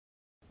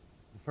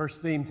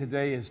First theme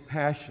today is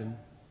passion,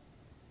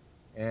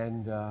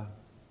 and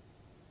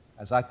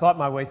as I thought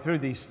my way through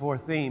these four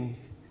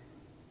themes,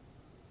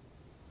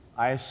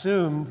 I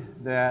assumed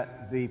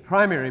that the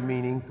primary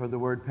meaning for the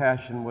word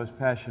passion was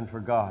passion for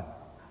God,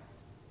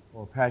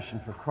 or passion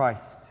for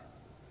Christ.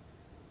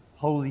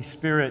 Holy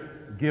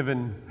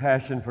Spirit-given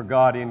passion for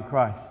God in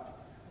Christ.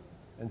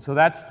 And so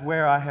that's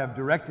where I have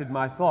directed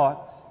my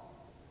thoughts.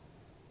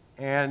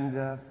 And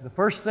the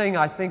first thing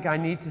I think I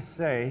need to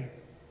say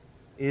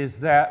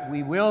is that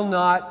we will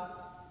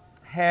not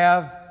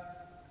have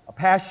a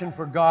passion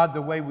for God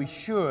the way we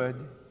should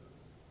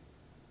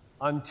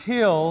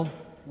until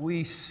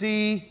we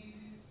see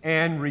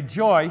and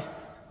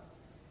rejoice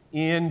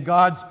in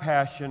God's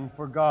passion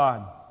for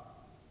God.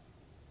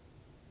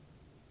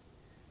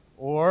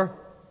 Or,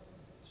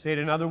 say it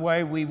another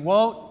way, we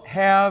won't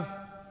have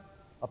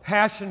a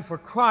passion for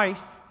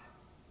Christ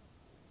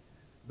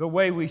the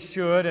way we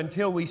should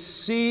until we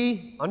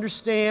see,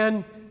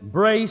 understand,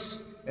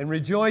 embrace, and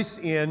rejoice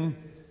in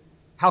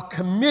how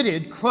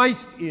committed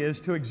Christ is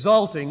to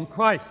exalting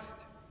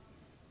Christ.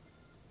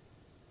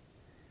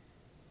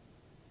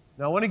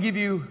 Now, I want to give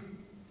you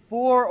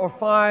 4 or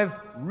 5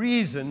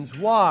 reasons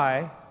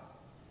why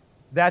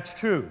that's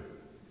true.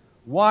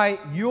 Why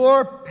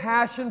your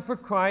passion for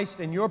Christ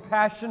and your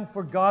passion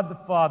for God the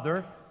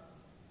Father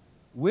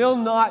will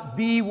not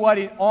be what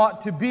it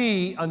ought to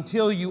be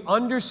until you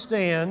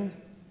understand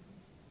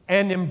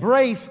and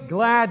embrace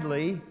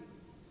gladly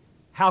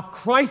how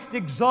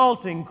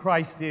Christ-exalting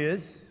Christ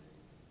is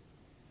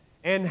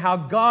and how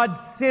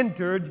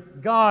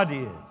God-centered God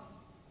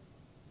is.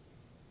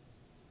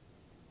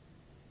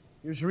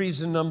 Here's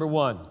reason number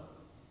 1.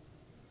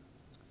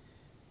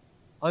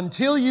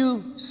 Until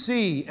you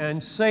see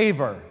and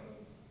savor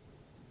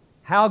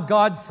how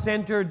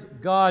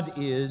God-centered God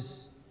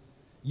is,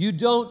 you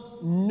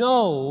don't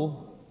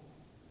know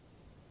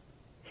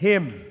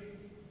Him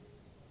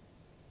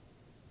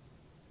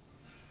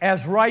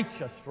as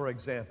righteous, for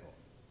example.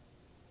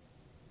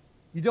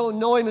 You don't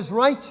know Him as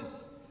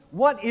righteous.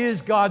 What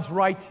is God's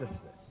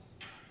righteousness?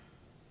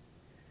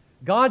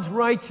 God's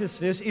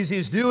righteousness is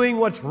His doing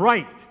what's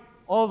right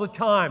all the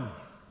time,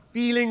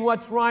 feeling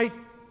what's right,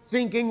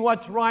 thinking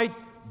what's right,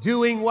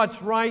 doing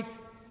what's right.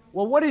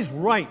 Well, what is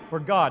right for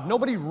God?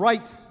 Nobody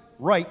writes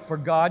right for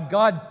God.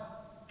 God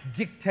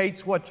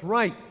dictates what's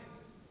right.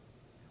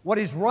 What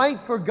is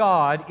right for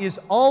God is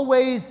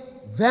always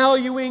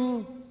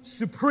valuing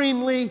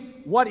supremely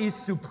what is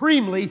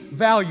supremely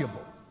valuable.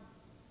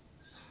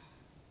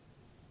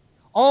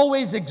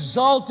 Always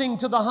exalting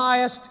to the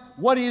highest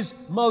what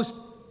is most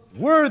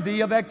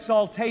worthy of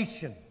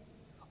exaltation.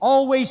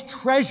 Always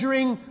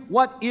treasuring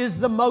what is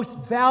the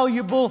most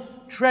valuable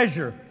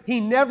treasure. He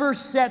never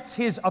sets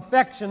His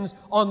affections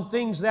on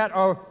things that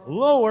are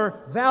lower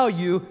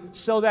value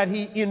so that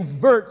He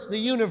inverts the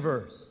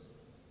universe.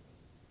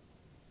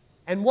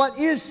 And what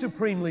is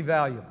supremely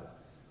valuable?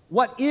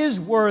 What is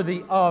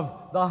worthy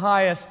of the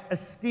highest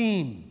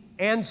esteem?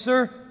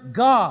 Answer,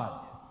 God.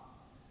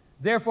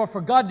 Therefore, for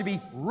God to be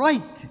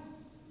right,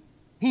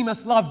 He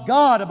must love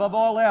God above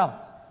all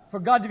else. For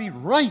God to be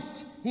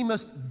right, He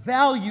must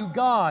value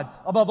God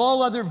above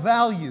all other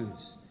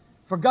values.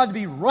 For God to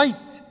be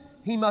right,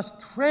 He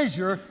must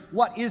treasure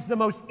what is the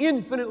most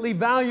infinitely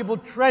valuable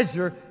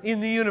treasure in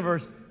the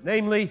universe,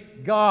 namely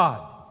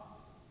God.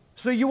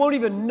 So you won't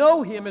even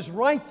know Him as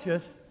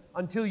righteous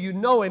until you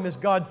know Him as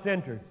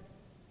God-centered.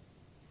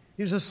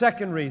 Here's a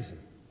second reason.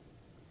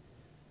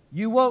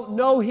 You won't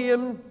know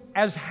Him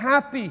as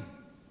happy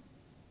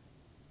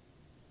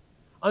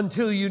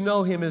until you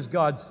know Him as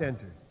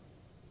God-centered.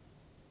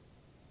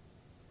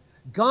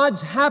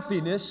 God's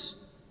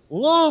happiness,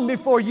 long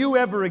before you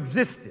ever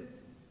existed,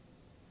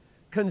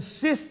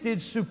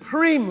 consisted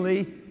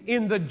supremely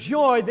in the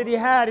joy that He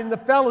had in the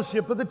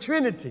fellowship of the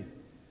Trinity.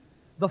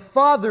 The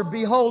Father,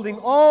 beholding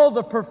all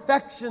the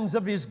perfections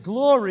of His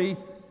glory,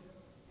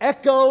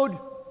 echoed,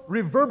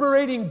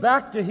 reverberating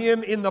back to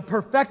Him in the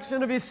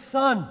perfection of His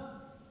Son.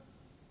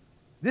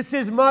 This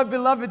is my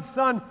beloved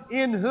Son,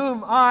 in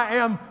whom I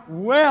am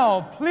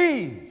well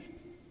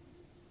pleased.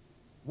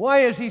 Why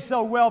is He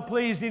so well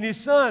pleased in His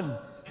Son?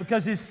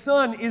 Because His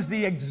Son is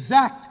the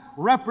exact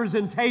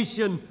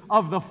representation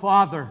of the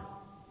Father.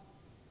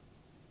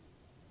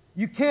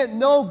 You can't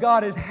know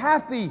God as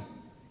happy,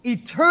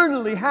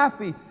 eternally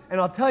happy. And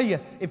I'll tell you,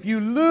 if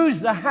you lose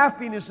the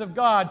happiness of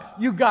God,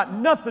 you've got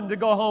nothing to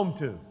go home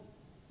to.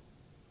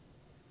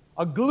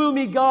 A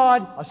gloomy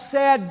God, a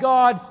sad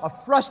God, a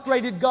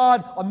frustrated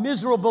God, a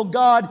miserable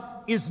God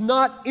is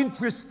not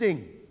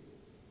interesting.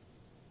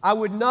 I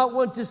would not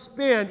want to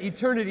spend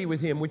eternity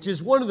with Him, which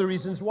is one of the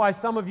reasons why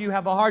some of you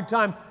have a hard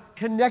time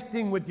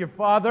connecting with your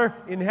Father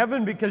in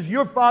heaven, because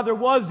your Father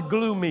was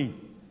gloomy.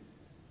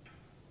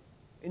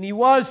 And He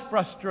was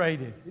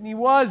frustrated. And He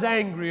was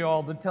angry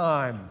all the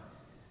time.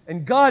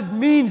 And God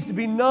means to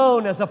be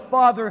known as a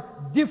Father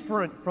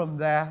different from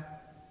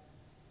that.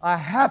 A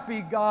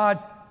happy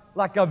God,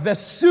 like a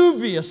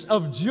Vesuvius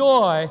of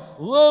joy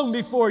long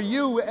before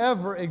you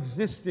ever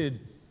existed.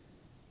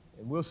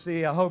 And we'll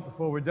see, I hope,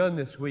 before we're done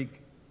this week,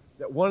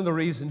 that one of the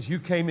reasons you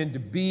came into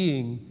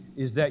being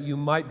is that you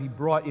might be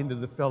brought into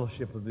the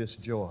fellowship of this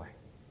joy.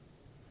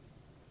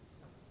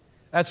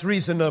 That's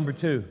reason number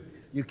 2.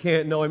 You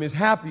can't know Him as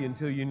happy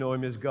until you know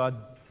Him as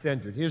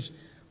God-centered. Here's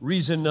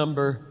reason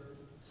number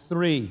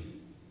 3.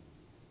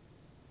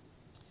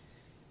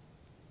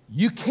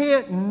 You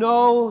can't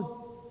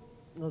know,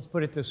 let's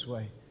put it this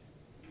way.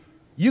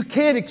 You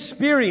can't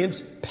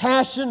experience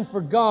passion for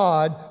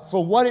God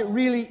for what it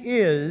really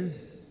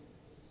is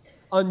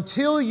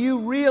until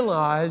you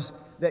realize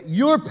that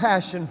your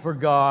passion for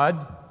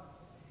God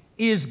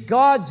is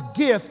God's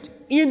gift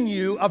in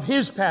you of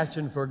His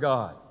passion for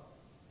God.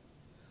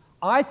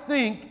 I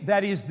think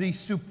that is the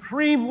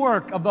supreme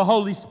work of the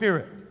Holy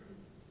Spirit.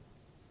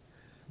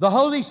 The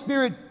Holy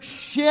Spirit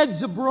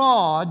sheds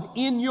abroad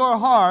in your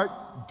heart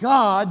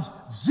God's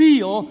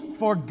zeal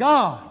for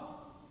God,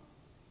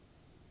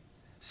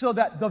 so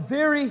that the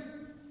very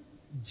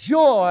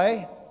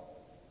joy,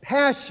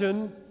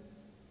 passion,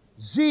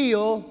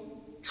 zeal,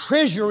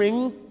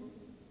 treasuring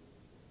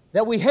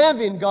that we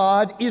have in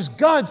God is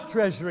God's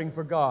treasuring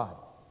for God.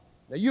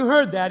 Now, you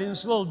heard that in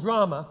this little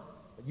drama,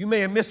 but you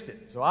may have missed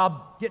it, so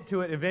I'll get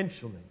to it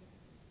eventually.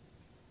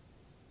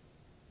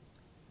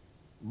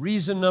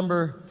 Reason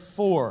number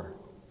 4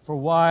 for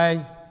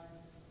why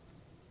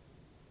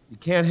you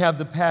can't have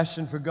the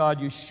passion for God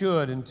you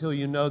should until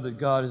you know that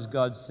God is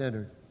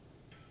God-centered.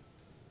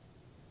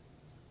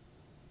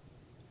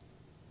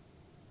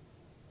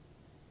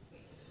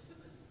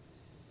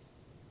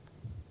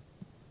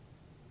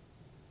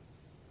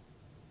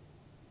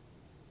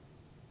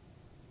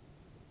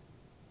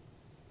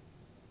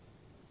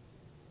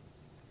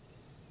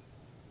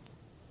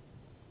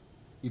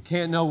 You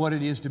can't know what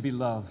it is to be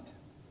loved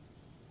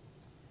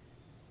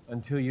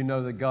until you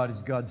know that God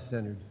is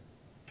God-centered.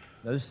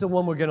 Now, this is the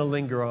one we're going to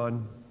linger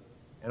on,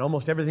 and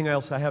almost everything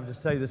else I have to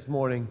say this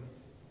morning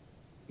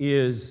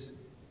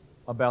is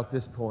about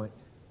this point.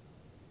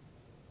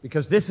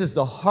 Because this is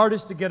the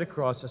hardest to get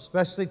across,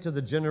 especially to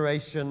the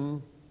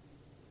generation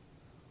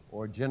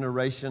or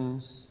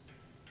generations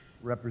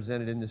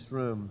represented in this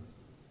room.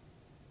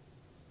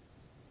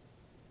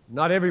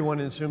 Not everyone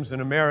in this room is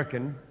an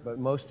American, but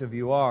most of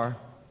you are.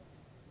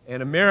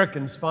 And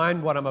Americans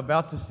find what I'm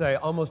about to say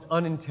almost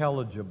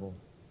unintelligible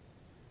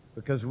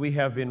because we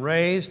have been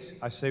raised,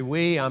 I say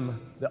we, I'm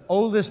the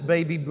oldest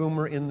baby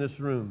boomer in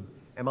this room.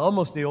 I'm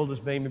almost the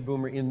oldest baby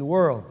boomer in the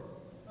world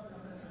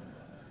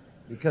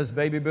because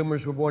baby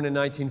boomers were born in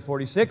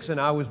 1946 and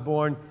I was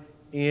born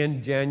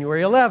in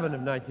January 11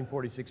 of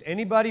 1946.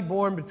 Anybody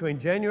born between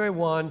January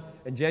 1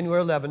 and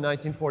January 11,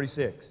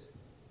 1946?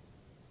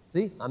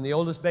 See, I'm the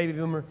oldest baby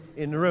boomer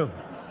in the room.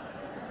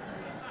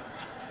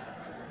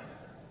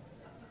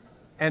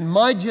 And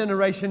my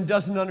generation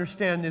doesn't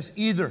understand this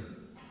either.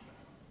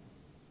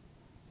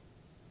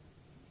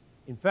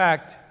 In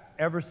fact,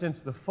 ever since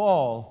the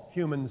fall,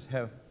 humans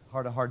have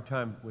had a hard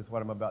time with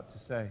what I'm about to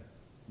say.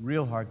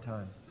 Real hard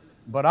time.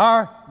 But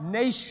our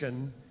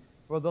nation,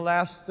 for the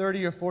last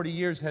 30 or 40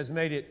 years, has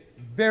made it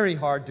very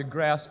hard to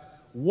grasp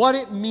what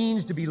it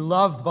means to be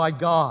loved by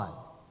God.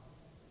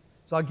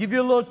 So I'll give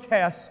you a little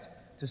test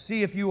to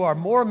see if you are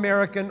more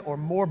American or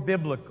more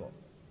biblical.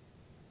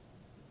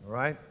 All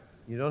right?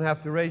 You don't have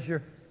to raise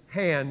your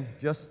hand,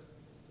 just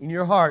in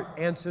your heart,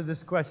 answer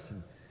this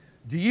question.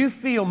 Do you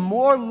feel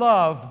more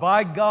loved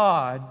by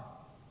God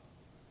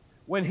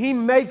when He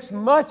makes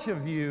much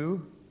of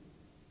you?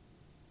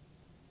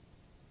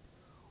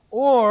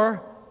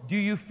 Or do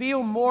you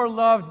feel more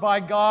loved by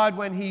God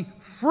when He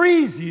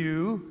frees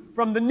you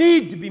from the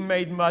need to be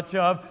made much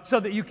of so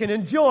that you can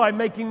enjoy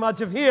making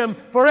much of Him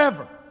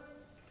forever?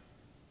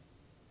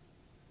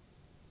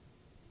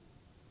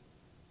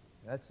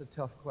 That's a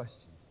tough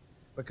question.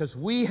 Because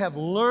we have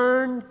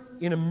learned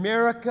in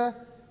America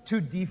to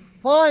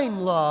define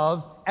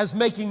love as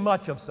making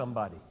much of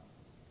somebody.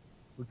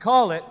 We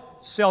call it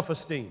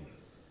self-esteem.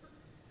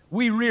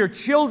 We rear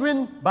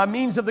children by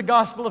means of the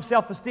gospel of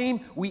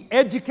self-esteem. We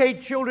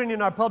educate children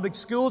in our public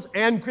schools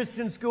and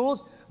Christian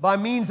schools by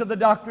means of the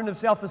doctrine of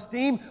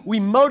self-esteem. We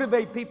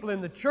motivate people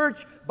in the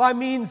church by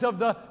means of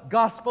the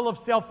gospel of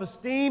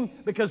self-esteem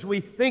because we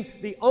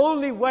think the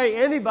only way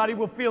anybody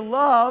will feel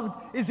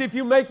loved is if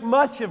you make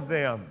much of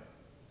them.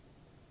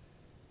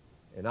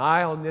 And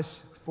I, on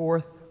this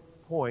 4th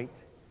point,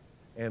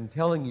 am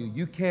telling you,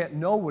 you can't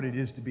know what it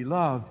is to be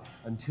loved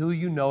until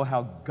you know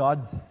how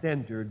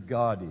God-centered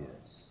God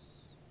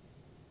is.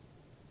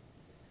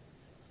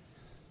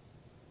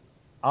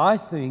 I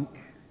think,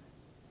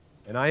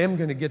 and I am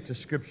going to get to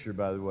Scripture,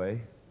 by the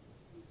way,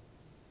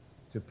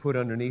 to put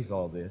underneath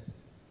all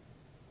this.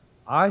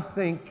 I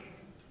think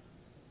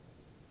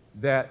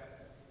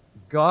that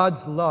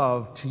God's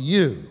love to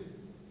you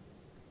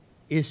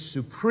is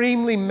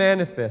supremely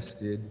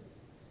manifested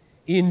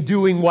in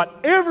doing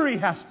whatever He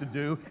has to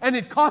do, and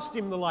it cost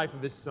Him the life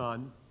of His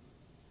Son,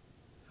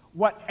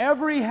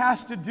 whatever He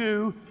has to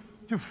do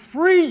to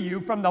free you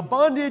from the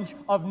bondage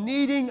of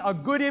needing a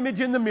good image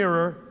in the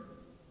mirror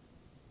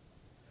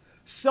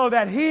so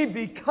that He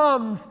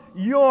becomes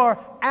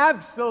your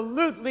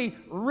absolutely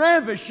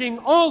ravishing,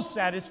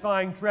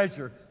 all-satisfying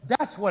treasure.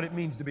 That's what it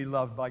means to be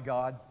loved by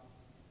God.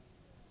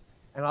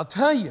 And I'll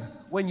tell you,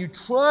 when you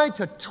try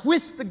to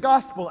twist the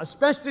gospel,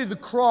 especially the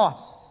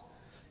cross,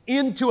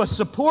 into a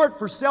support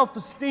for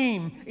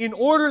self-esteem in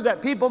order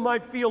that people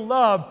might feel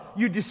loved,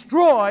 you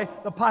destroy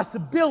the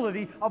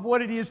possibility of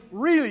what it is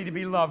really to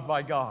be loved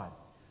by God.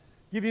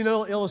 I'll give you a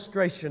little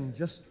illustration.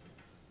 Just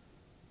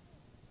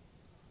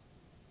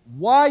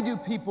why do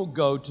people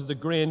go to the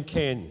Grand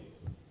Canyon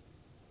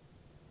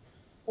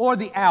or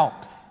the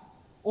Alps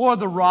or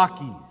the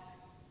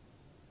Rockies?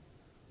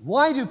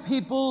 Why do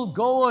people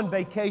go on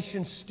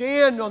vacation,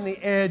 stand on the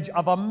edge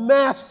of a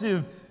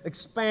massive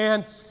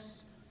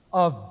expanse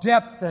of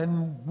depth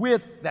and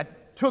width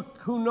that took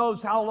who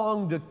knows how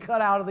long to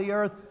cut out of the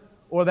earth,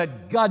 or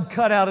that God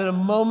cut out in a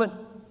moment?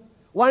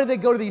 Why do they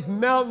go to these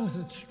mountains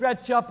that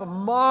stretch up a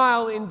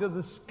mile into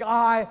the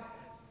sky?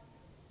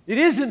 It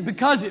isn't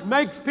because it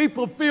makes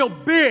people feel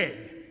big.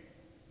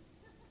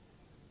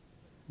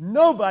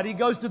 Nobody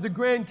goes to the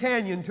Grand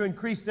Canyon to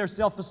increase their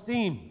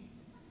self-esteem.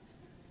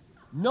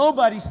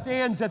 Nobody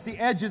stands at the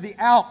edge of the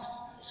Alps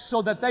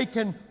so that they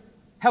can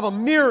have a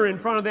mirror in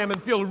front of them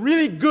and feel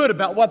really good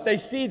about what they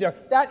see there.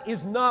 That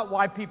is not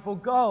why people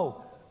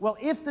go. Well,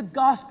 if the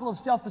gospel of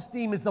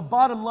self-esteem is the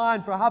bottom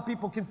line for how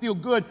people can feel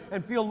good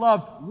and feel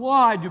loved,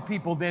 why do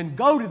people then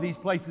go to these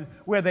places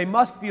where they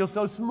must feel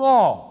so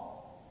small?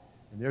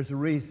 And there's a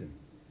reason.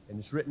 And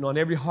it's written on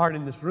every heart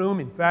in this room.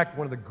 In fact,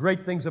 one of the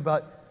great things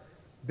about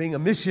being a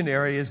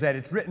missionary is that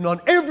it's written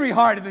on every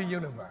heart in the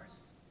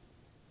universe.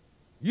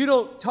 You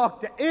don't talk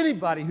to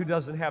anybody who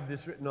doesn't have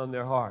this written on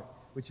their heart,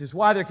 which is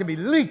why there can be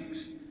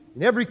leaks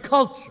in every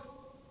culture.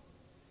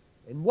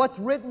 And what's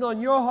written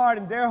on your heart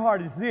and their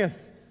heart is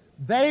this: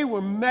 they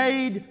were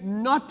made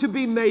not to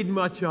be made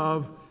much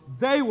of.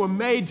 They were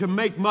made to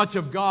make much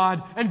of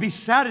God and be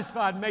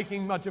satisfied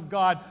making much of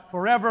God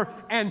forever.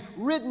 And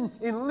written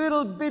in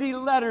little bitty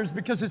letters,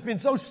 because it's been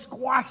so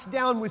squashed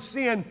down with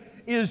sin,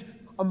 is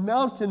a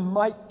mountain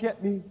might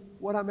get me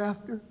what I'm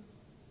after.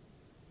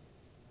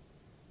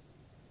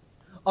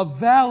 A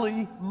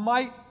valley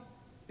might,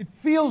 it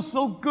feels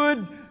so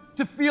good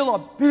to feel a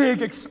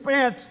big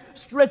expanse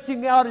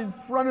stretching out in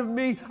front of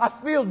me. I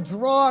feel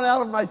drawn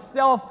out of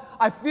myself.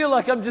 I feel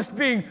like I'm just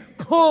being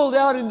pulled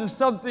out into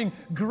something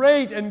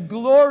great and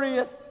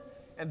glorious.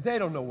 And they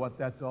don't know what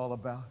that's all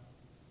about.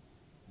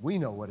 We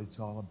know what it's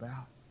all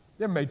about.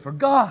 They're made for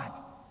God.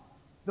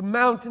 The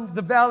mountains,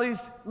 the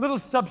valleys, little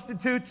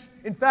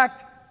substitutes. In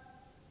fact,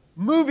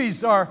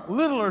 movies are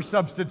littler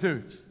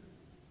substitutes.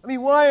 I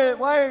mean, why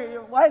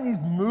are these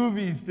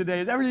movies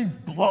today? Everything's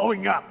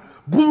blowing up.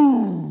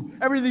 Boom!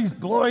 Everything's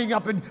blowing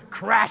up and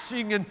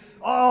crashing and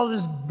all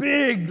this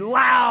big,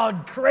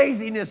 loud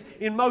craziness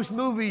in most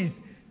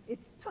movies.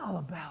 It's all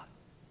about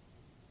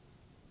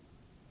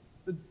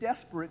the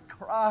desperate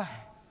cry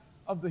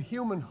of the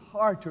human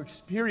heart to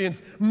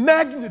experience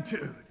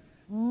magnitude,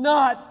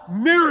 not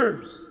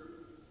mirrors.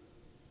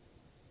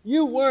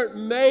 You weren't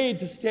made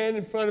to stand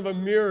in front of a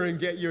mirror and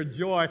get your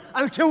joy. I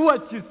don't care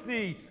what you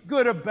see,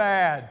 good or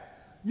bad.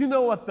 You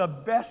know what the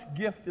best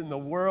gift in the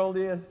world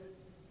is?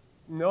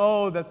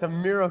 Know that the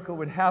miracle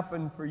would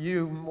happen for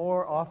you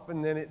more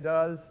often than it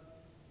does.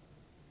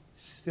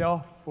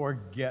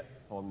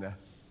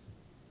 Self-forgetfulness.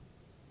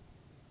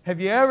 Have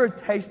you ever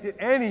tasted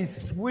any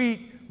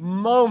sweet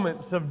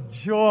moments of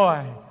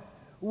joy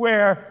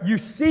where you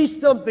see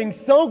something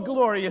so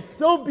glorious,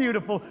 so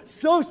beautiful,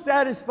 so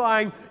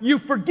satisfying, you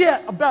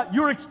forget about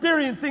your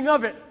experiencing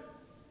of it?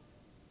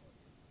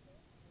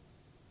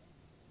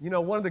 You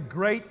know, one of the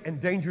great and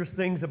dangerous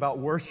things about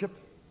worship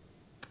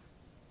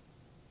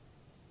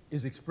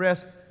is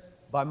expressed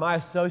by my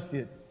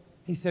associate.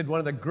 He said one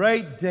of the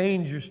great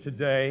dangers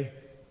today,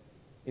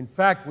 in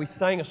fact, we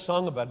sang a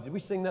song about it. Did we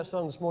sing that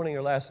song this morning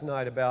or last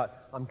night about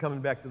I'm coming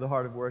back to the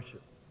heart of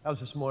worship? That was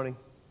this morning.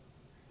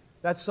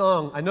 That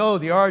song, I know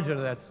the origin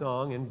of that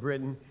song in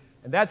Britain,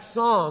 and that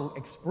song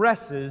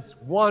expresses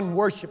one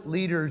worship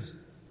leader's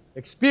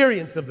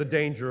experience of the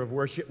danger of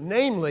worship.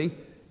 Namely,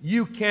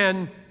 you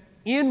can,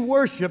 in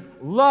worship,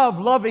 love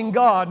loving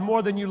God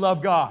more than you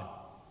love God.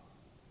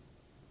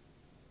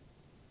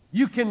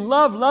 You can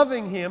love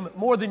loving Him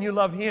more than you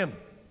love Him.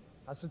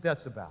 That's what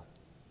that's about.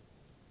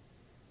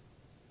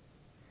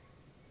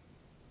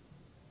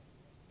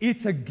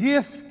 It's a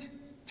gift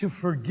to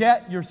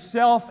forget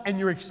yourself and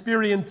your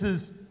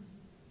experiences,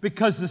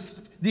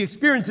 because the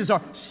experiences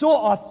are so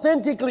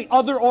authentically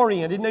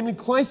other-oriented, namely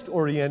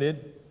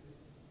Christ-oriented,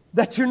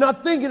 that you're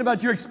not thinking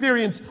about your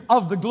experience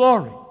of the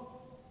glory.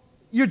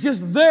 You're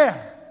just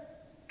there,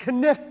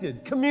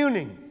 connected,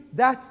 communing.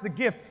 That's the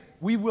gift.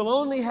 We will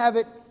only have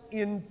it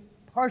in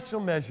partial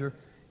measure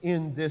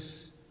in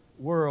this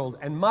world.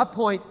 And my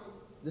point,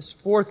 this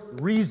fourth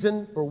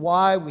reason for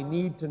why we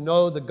need to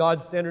know the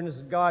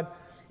God-centeredness of God,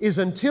 is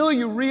until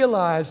you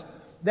realize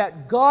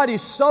that God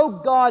is so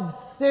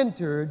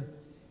God-centered,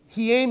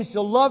 He aims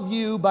to love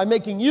you by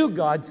making you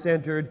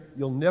God-centered,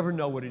 you'll never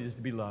know what it is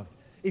to be loved.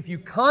 If you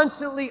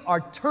constantly are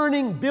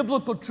turning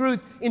biblical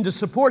truth into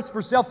supports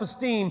for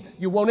self-esteem,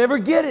 you won't ever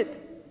get it.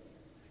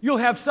 You'll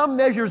have some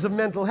measures of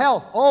mental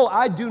health. Oh,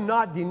 I do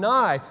not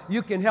deny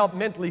you can help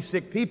mentally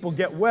sick people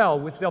get well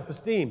with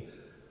self-esteem.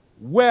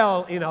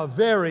 Well, in a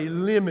very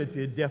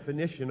limited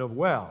definition of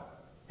well.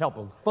 Help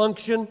them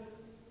function,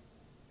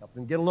 help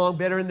them get along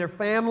better in their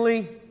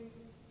family,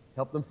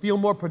 help them feel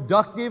more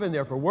productive and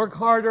therefore work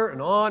harder,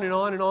 and on and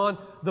on and on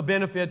the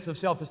benefits of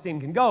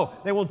self-esteem can go.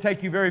 They won't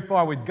take you very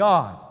far with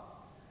God.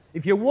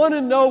 If you want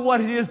to know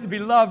what it is to be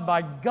loved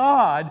by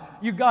God,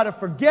 you've got to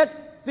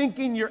forget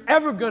thinking you're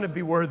ever going to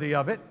be worthy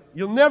of it.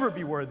 You'll never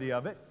be worthy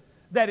of it.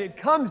 That it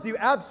comes to you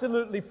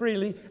absolutely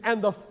freely,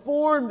 and the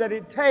form that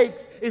it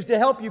takes is to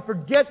help you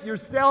forget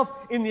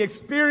yourself in the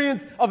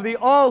experience of the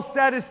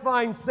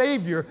all-satisfying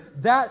Savior.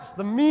 That's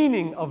the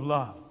meaning of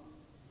love.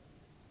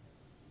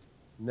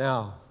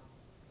 Now,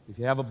 if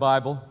you have a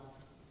Bible,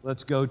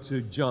 let's go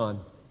to John.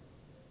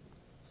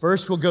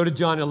 First, we'll go to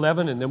John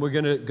 11, and then we're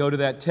going to go to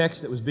that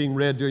text that was being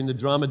read during the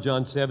drama,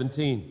 John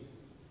 17.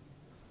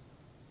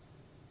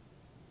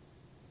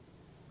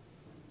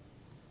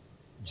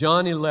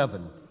 John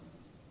 11.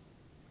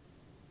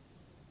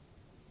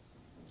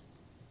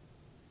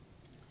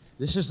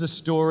 This is the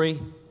story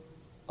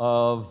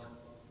of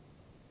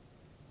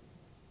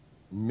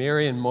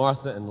Mary and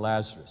Martha and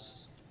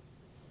Lazarus.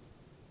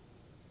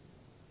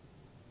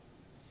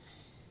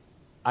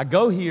 I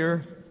go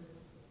here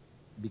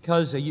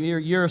because a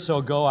year or so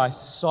ago, I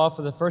saw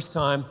for the first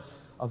time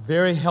a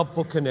very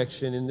helpful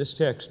connection in this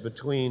text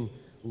between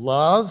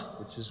love,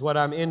 which is what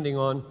I'm ending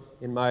on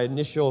in my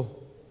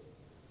initial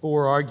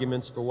 4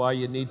 arguments for why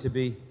you need to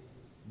be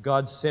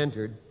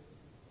God-centered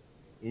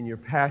in your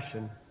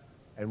passion,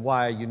 and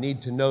why you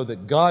need to know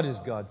that God is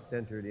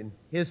God-centered in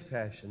His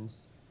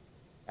passions.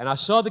 And I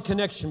saw the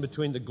connection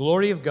between the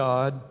glory of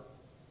God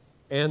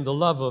and the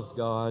love of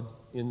God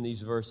in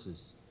these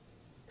verses.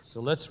 So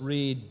let's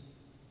read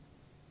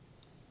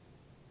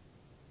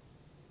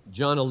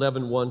John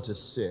 11,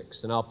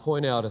 1-6, and I'll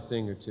point out a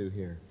thing or two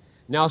here.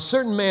 Now, a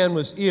certain man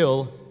was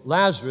ill,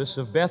 Lazarus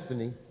of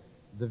Bethany,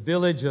 the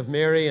village of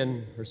Mary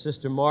and her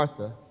sister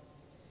Martha.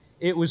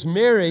 It was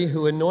Mary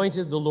who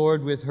anointed the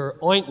Lord with her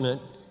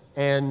ointment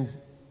and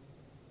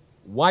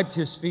wiped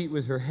his feet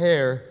with her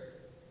hair,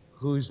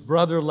 whose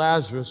brother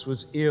Lazarus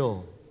was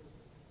ill.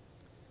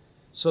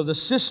 So the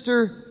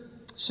sisters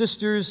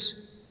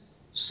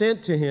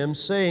sent to him,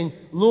 saying,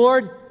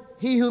 Lord,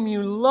 he whom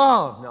you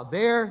love. Now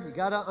there, you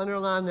got to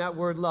underline that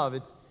word love.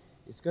 It's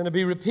going to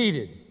be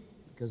repeated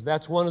because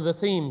that's one of the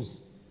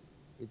themes.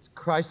 It's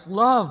Christ's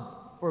love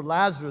for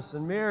Lazarus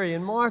and Mary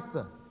and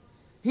Martha.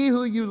 He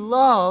who you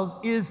love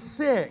is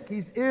sick.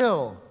 He's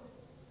ill.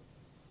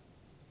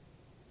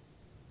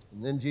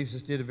 And then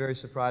Jesus did a very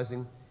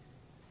surprising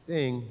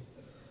thing.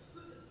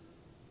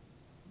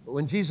 But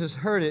when Jesus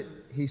heard it,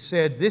 He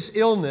said, this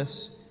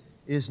illness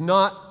is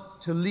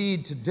not to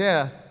lead to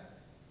death.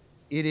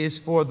 It is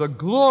for the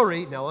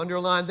glory. Now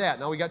underline that.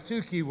 Now we got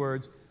 2 key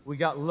words. We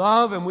got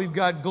love and we've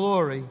got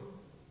glory.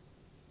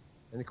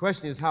 And the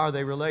question is, how are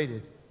they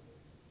related?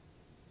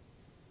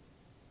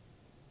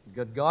 You've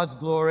got God's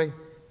glory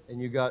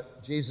and you've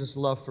got Jesus'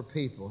 love for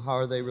people. How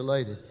are they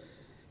related?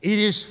 It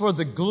is for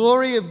the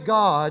glory of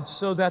God,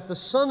 so that the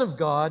Son of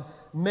God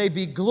may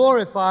be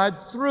glorified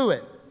through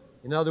it.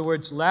 In other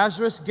words,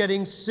 Lazarus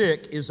getting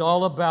sick is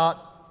all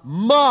about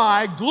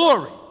my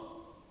glory.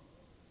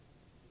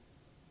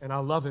 And I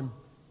love him.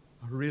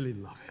 I really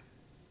love him.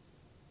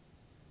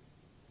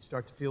 You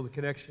start to feel the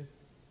connection?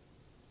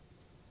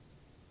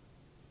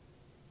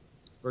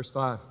 Verse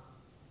 5.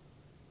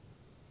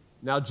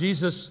 Now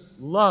Jesus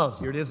loved.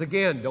 Here it is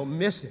again. Don't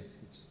miss it.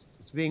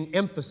 It's being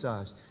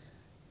emphasized.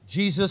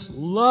 Jesus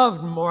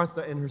loved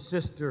Martha and her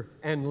sister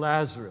and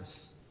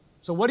Lazarus.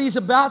 So what He's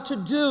about to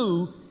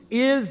do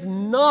is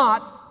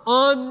not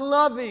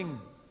unloving.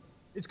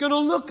 It's going to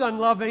look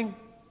unloving,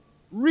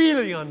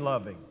 really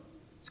unloving.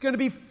 It's going to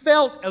be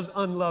felt as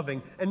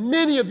unloving. And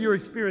many of your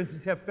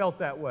experiences have felt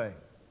that way.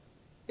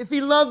 If He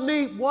loved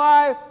me,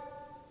 why?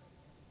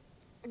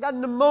 I got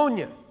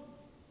pneumonia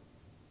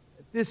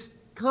at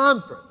this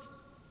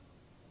conference.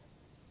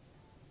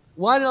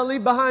 Why did I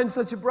leave behind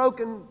such a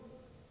broken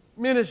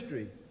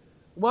ministry?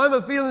 Why am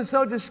I feeling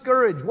so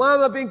discouraged? Why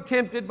am I being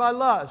tempted by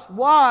lust?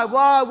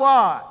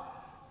 Why?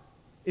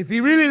 If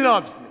He really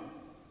loves me,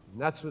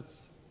 and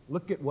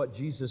look at what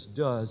Jesus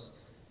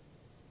does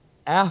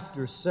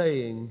after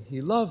saying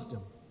He loved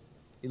them.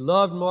 He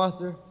loved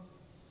Martha,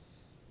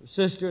 her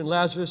sister, and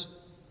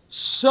Lazarus.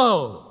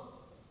 So,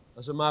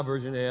 that's what my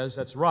version has,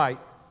 that's right,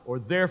 or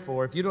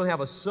therefore. If you don't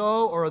have a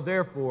so or a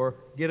therefore,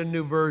 get a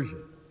new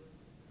version.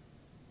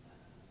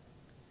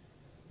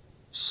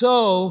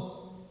 So,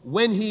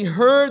 when He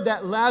heard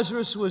that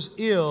Lazarus was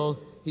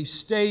ill, He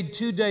stayed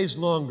 2 days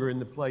longer in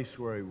the place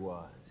where he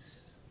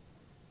was.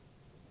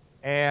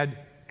 And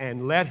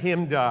let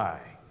him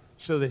die,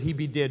 so that he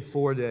be dead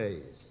 4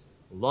 days.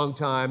 A long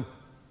time.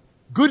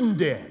 Good and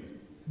dead.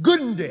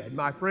 Good and dead,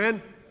 my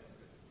friend.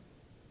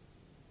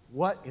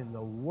 What in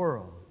the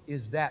world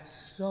is that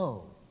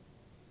so?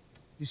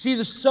 You see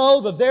the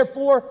so, the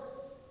therefore?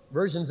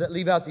 Versions that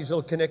leave out these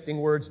little connecting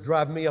words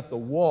drive me up the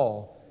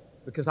wall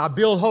because I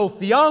build whole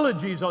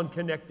theologies on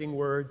connecting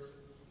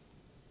words.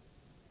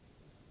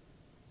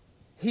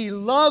 He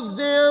loved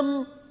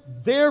them,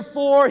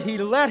 therefore He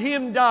let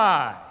Him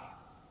die.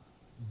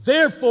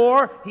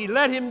 Therefore He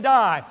let Him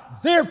die.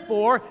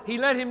 Therefore He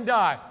let Him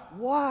die.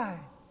 Why?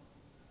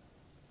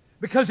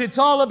 Because it's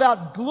all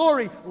about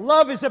glory.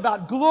 Love is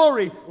about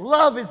glory.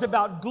 Love is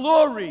about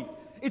glory.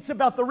 It's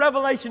about the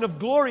revelation of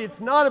glory. It's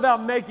not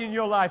about making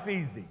your life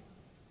easy.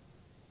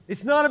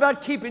 It's not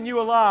about keeping you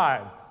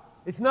alive.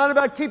 It's not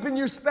about keeping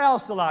your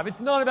spouse alive.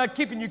 It's not about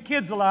keeping your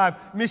kids alive.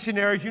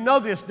 Missionaries, you know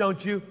this,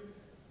 don't you?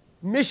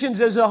 Missions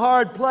is a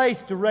hard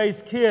place to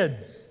raise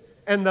kids,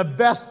 and the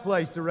best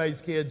place to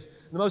raise kids.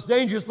 The most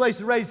dangerous place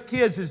to raise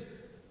kids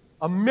is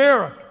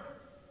America.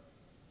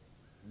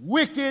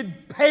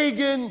 Wicked,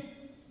 pagan,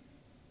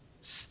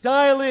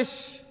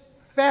 stylish,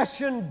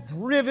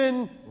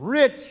 fashion-driven,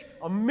 rich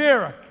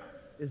America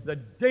is the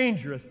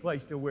dangerous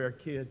place to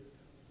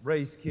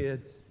raise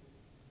kids.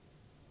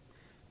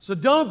 So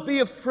don't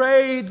be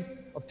afraid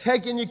of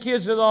taking your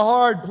kids to the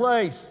hard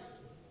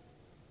place.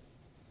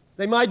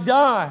 They might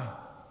die.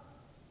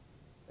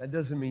 That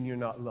doesn't mean you're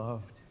not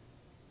loved.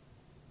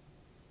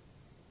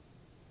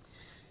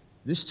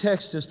 This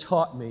text has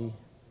taught me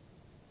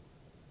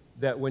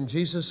that when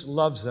Jesus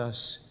loves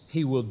us,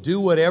 He will do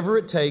whatever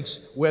it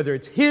takes, whether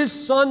it's His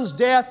Son's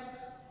death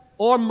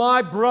or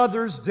my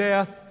brother's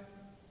death,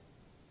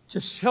 to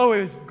show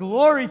His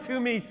glory to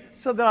me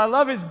so that I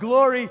love His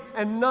glory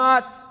and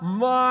not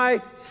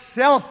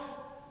myself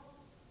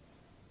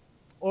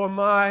or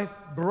my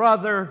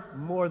brother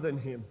more than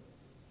him.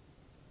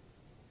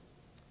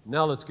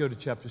 Now let's go to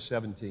chapter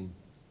 17.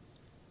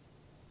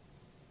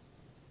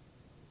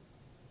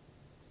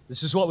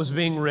 This is what was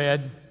being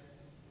read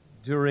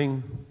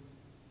during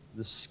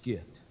the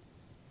skit.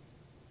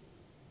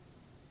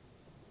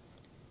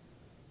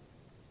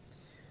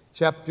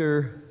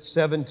 Chapter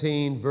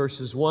 17,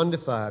 verses 1 to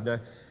 5. Now,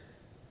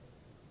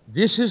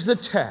 this is the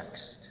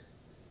text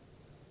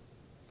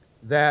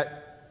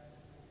that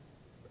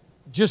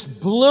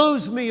just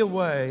blows me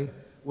away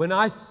when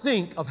I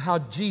think of how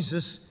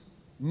Jesus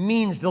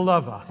means to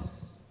love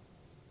us.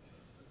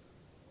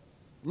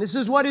 This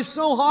is what is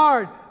so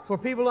hard for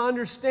people to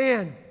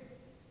understand.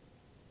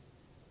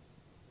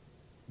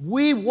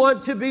 We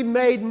want to be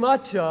made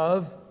much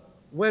of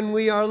when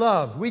we are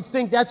loved. We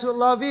think that's what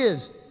love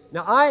is.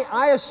 Now,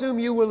 I assume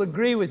you will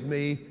agree with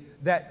me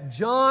that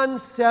John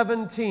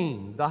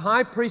 17, the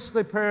high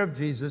priestly prayer of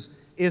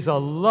Jesus, is a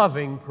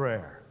loving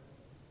prayer.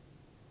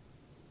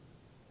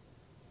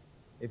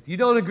 If you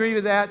don't agree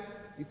with that,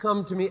 you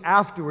come to me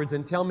afterwards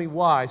and tell me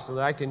why so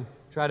that I can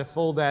try to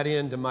fold that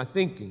into my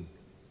thinking,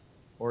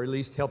 or at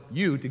least help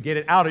you to get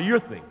it out of your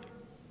thinking.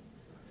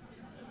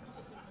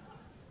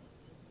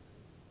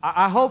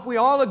 I hope we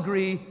all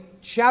agree,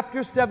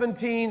 chapter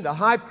 17, the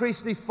high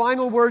priestly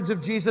final words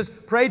of Jesus,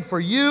 prayed for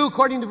you,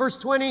 according to verse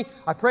 20.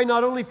 I pray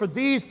not only for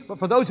these, but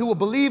for those who will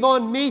believe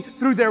on me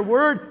through their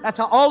word. That's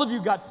how all of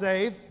you got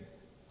saved.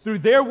 Through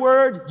their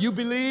word, you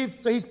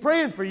believed. So He's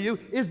praying for you.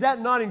 Is that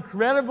not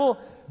incredible?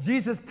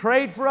 Jesus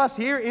prayed for us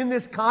here in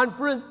this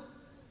conference.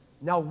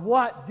 Now,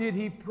 what did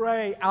He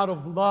pray out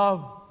of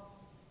love?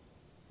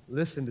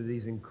 Listen to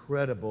these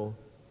incredible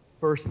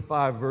first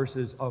 5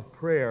 verses of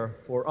prayer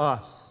for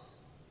us.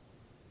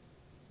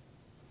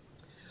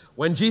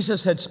 When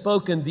Jesus had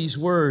spoken these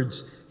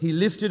words, He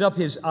lifted up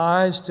His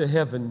eyes to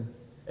heaven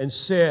and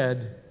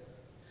said,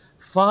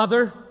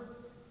 Father,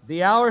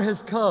 the hour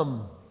has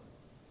come.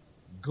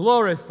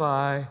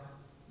 Glorify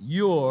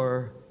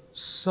your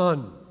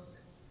Son,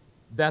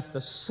 that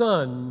the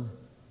Son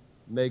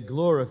may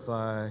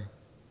glorify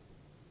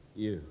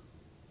you.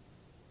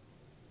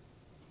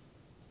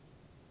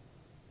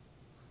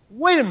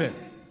 Wait a minute.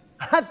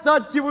 I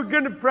thought you were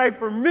going to pray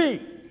for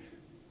me.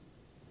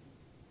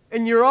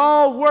 And you're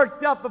all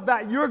worked up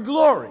about your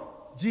glory,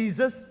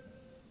 Jesus.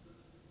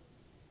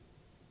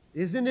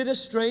 Isn't it a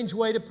strange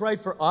way to pray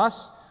for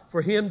us?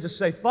 For Him to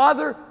say,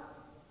 Father,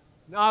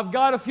 now I've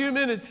got a few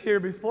minutes here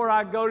before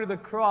I go to the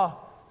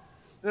cross.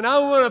 And I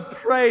want to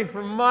pray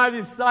for my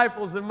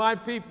disciples and my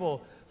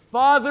people.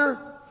 Father,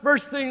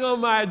 first thing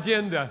on my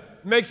agenda,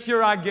 make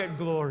sure I get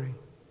glory.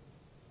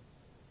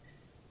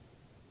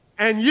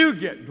 And you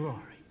get glory.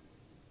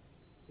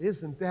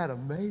 Isn't that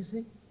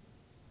amazing?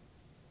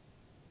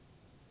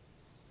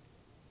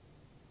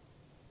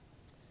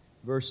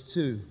 Verse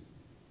 2,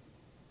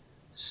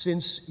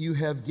 since you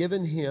have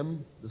given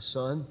Him, the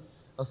Son,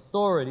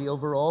 authority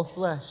over all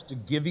flesh to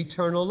give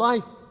eternal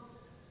life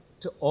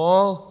to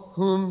all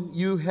whom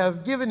you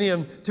have given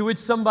Him, to which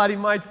somebody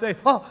might say,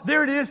 oh,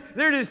 there it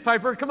is,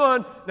 Piper, come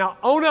on. Now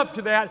own up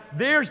to that.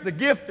 There's the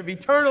gift of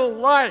eternal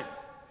life.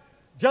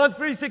 John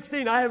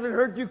 3:16, I haven't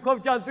heard you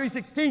quote John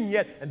 3:16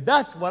 yet, and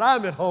that's what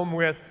I'm at home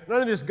with.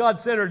 None of this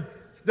God-centered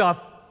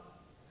stuff.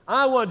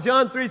 I want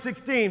John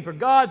 3:16, for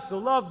God so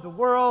loved the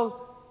world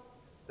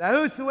that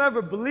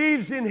whosoever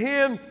believes in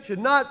Him should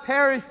not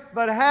perish,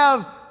 but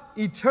have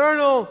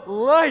eternal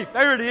life.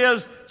 There it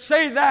is.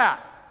 Say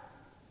that.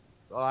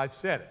 So I've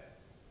said it.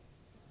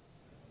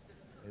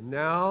 And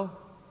now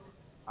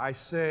I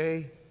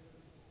say,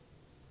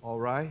 all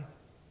right,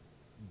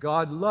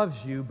 God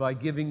loves you by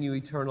giving you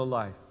eternal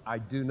life. I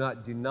do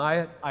not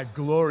deny it. I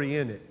glory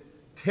in it.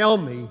 Tell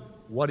me,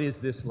 what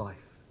is this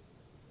life?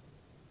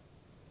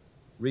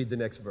 Read the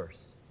next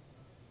verse.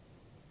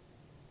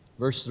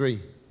 Verse 3.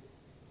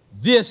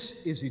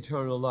 This is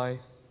eternal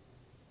life,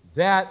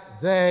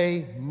 that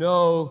they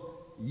know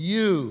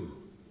you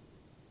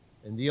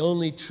and the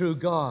only true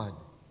God,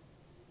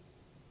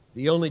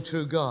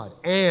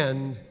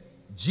 and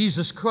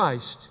Jesus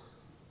Christ,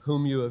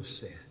 whom you have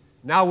sent.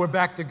 Now we're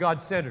back to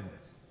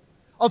God-centeredness.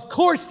 Of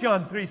course,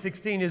 John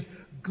 3:16 is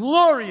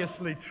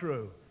gloriously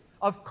true.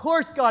 Of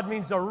course, God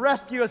means to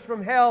rescue us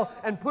from hell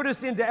and put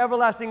us into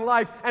everlasting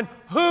life. And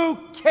who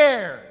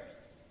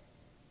cares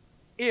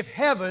if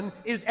heaven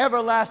is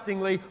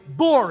everlastingly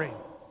boring?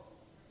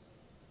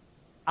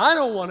 I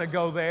don't want to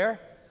go there.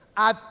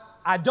 I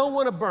don't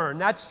want to burn.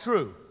 That's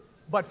true.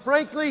 But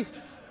frankly,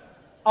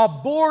 a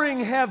boring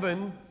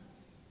heaven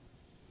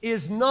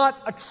is not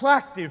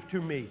attractive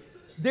to me.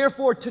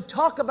 Therefore, to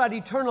talk about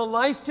eternal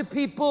life to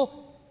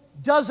people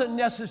doesn't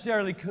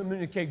necessarily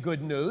communicate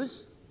good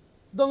news.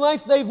 The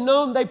life they've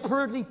known, they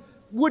probably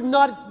would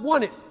not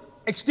want it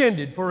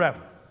extended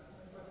forever.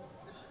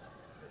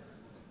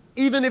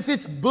 Even if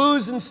it's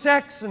booze and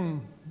sex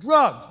and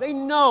drugs, they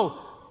know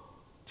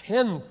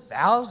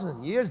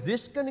 10,000 years,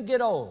 this is going to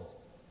get old.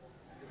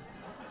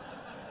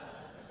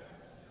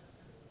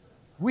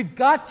 We've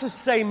got to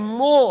say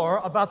more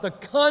about the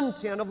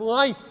content of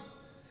life.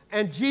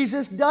 And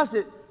Jesus does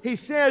it. He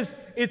says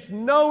it's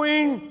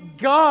knowing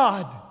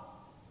God.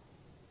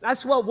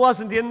 That's what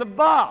wasn't in the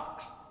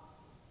box.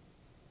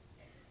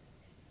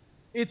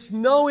 It's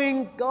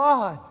knowing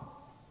God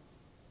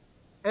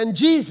and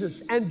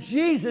Jesus. And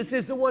Jesus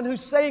is the one who's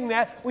saying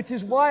that, which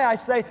is why I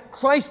say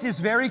Christ is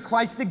very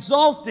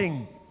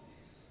Christ-exalting.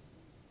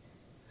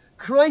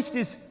 Christ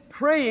is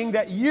praying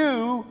that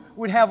you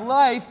would have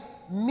life,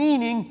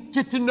 meaning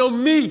get to know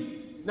me.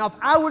 Now, if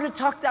I were to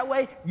talk that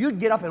way, you'd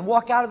get up and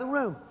walk out of the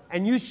room.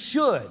 And you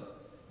should.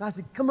 If I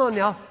said, come on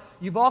now,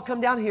 you've all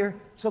come down here,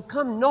 so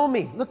come know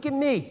me. Look at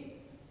me.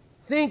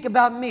 Think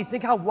about me.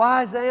 Think how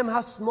wise I am,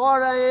 how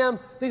smart I am.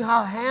 Think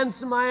how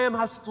handsome I am,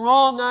 how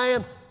strong I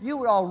am. You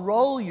would all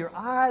roll your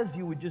eyes.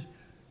 You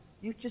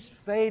just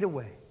fade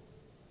away.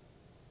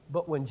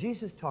 But when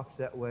Jesus talks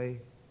that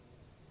way,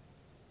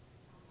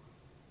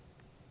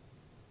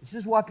 this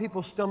is why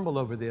people stumble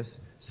over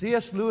this.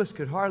 C.S. Lewis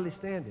could hardly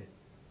stand it.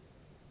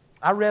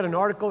 I read an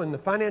article in the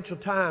Financial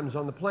Times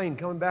on the plane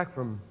coming back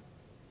from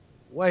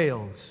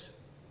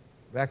Wales,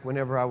 back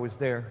whenever I was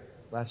there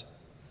last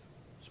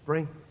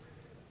spring,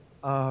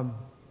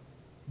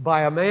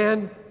 by a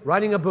man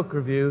writing a book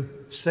review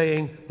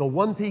saying the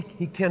one thing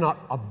he cannot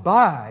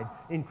abide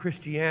in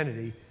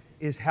Christianity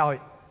is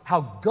how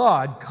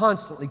God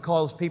constantly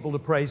calls people to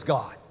praise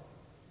God.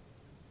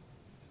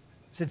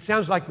 It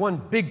sounds like one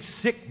big,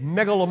 sick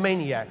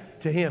megalomaniac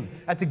to him.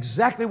 That's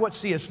exactly what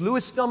C.S.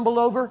 Lewis stumbled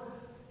over.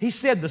 He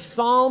said the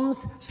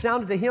Psalms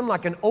sounded to him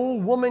like an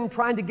old woman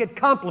trying to get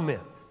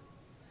compliments.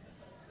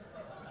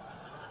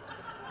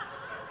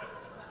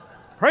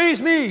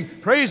 Praise me,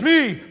 praise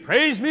me,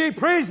 praise me,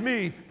 praise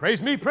me,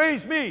 praise me,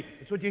 praise me.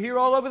 That's what you hear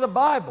all over the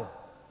Bible.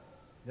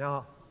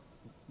 Now,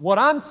 what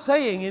I'm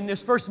saying in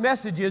this first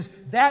message is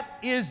that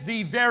is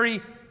the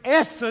very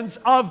essence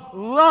of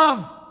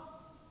love.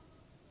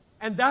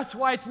 And that's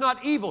why it's not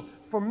evil.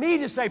 For me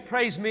to say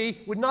praise me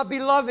would not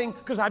be loving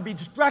because I'd be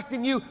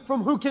distracting you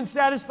from who can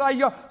satisfy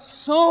your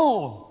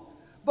soul.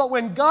 But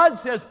when God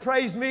says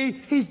praise me,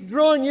 He's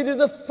drawing you to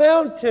the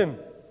fountain.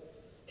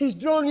 He's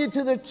drawing you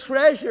to the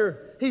treasure.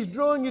 He's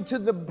drawing you to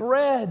the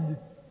bread.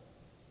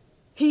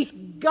 He's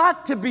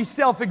got to be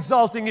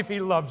self-exalting if He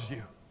loves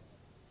you.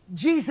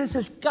 Jesus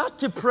has got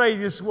to pray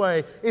this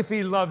way if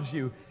He loves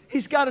you.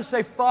 He's got to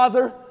say,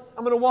 Father,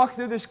 I'm going to walk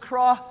through this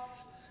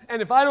cross.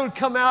 And if I don't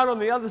come out on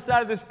the other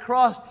side of this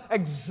cross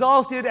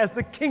exalted as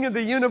the King of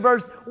the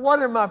universe,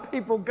 what are my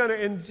people going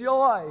to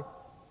enjoy?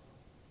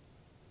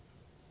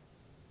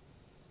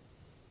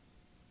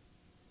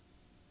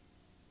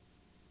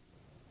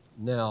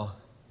 Now,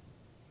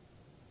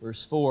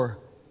 verse 4,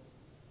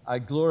 I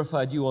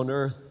glorified you on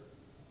earth,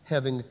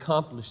 having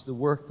accomplished the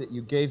work that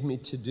you gave me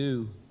to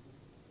do.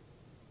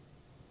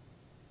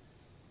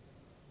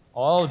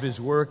 All of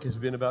His work has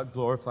been about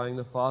glorifying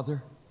the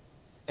Father.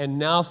 And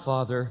now,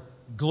 Father,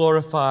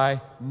 glorify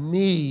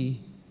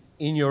me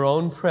in your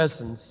own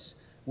presence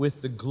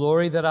with the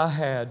glory that I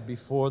had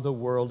before the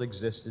world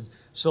existed.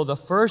 So the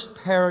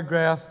first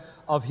paragraph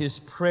of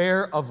His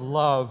prayer of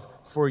love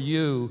for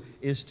you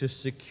is to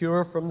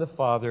secure from the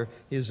Father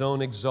His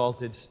own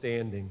exalted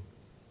standing.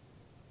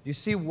 Do you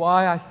see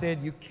why I said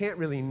you can't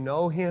really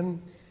know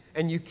Him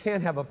and you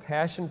can't have a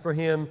passion for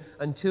Him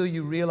until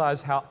you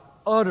realize how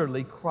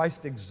utterly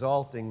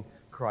Christ-exalting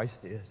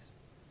Christ is?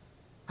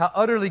 How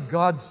utterly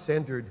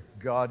God-centered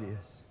God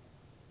is.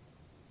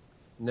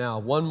 Now,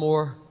 one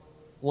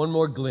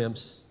more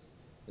glimpse,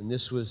 and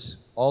this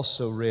was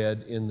also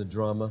read in the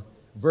drama.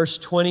 Verse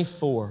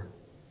 24,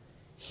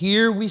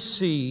 Here we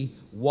see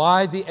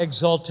why the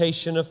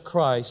exaltation of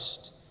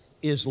Christ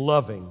is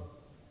loving.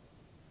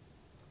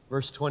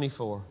 Verse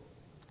 24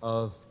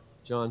 of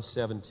John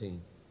 17.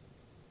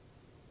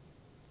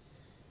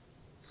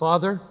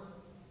 Father,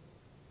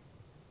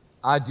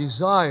 I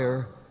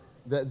desire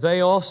that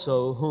they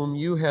also whom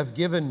you have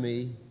given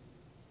me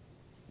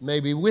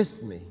may be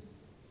with me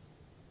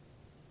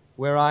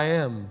where I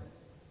am,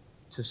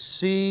 to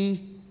see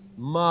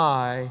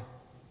my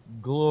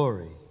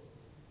glory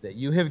that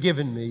you have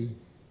given me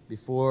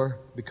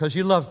because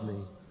you loved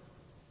me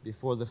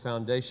before the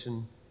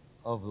foundation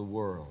of the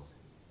world.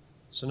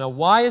 So now,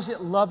 why is it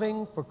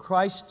loving for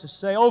Christ to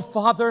say, oh,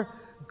 Father,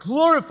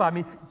 glorify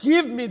me.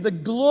 Give me the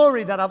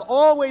glory that I've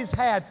always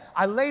had.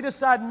 I laid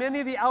aside many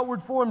of the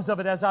outward forms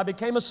of it as I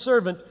became a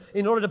servant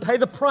in order to pay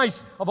the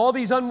price of all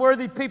these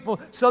unworthy people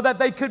so that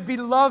they could be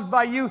loved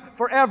by you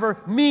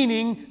forever,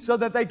 meaning so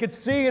that they could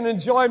see and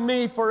enjoy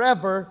me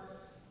forever.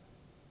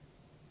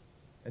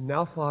 And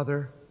now,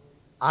 Father,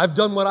 I've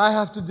done what I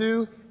have to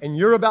do, and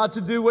you're about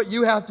to do what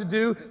you have to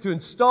do to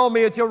install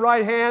me at your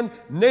right hand,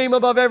 name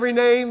above every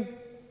name.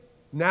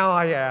 Now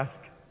I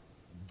ask,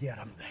 get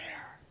them there.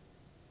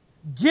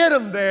 Get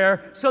them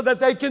there so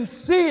that they can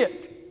see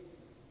it.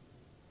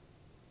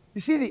 You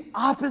see the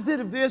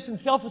opposite of this in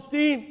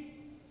self-esteem?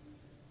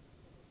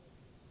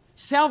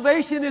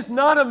 Salvation is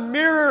not a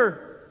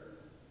mirror.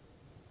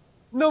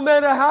 No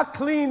matter how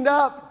cleaned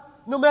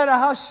up, no matter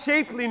how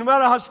shapely, no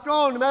matter how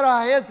strong, no matter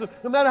how handsome,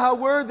 no matter how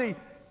worthy,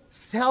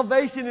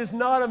 salvation is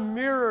not a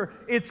mirror.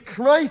 It's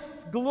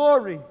Christ's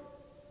glory.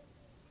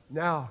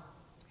 Now,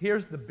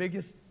 here's the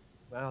biggest,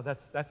 well,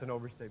 that's an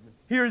overstatement.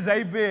 Here's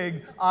a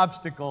big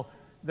obstacle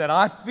that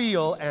I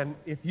feel, and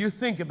if you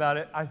think about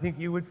it, I think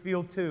you would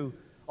feel too.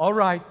 All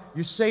right,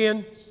 you're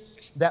saying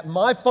that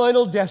my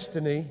final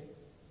destiny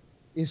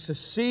is to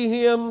see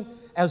Him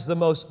as the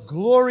most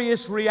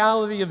glorious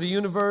reality of the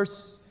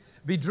universe,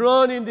 be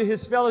drawn into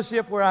His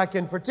fellowship where I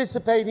can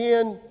participate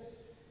in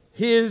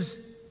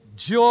His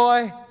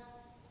joy.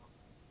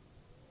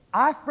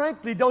 I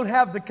frankly don't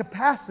have the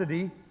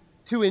capacity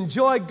to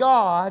enjoy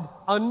God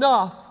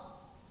enough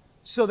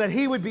so that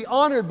He would be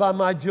honored by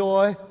my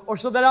joy or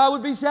so that I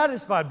would be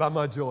satisfied by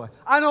my joy.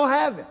 I don't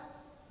have it.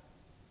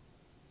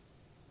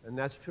 And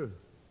that's true.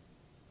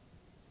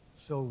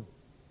 So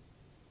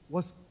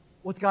what's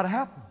got to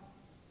happen?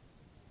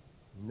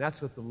 And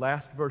that's what the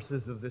last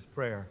verses of this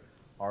prayer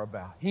are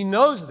about. He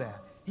knows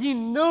that. He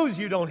knows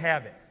you don't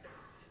have it.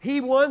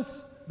 He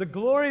wants the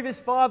glory of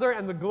His Father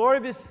and the glory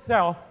of His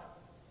self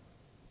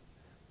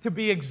to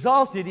be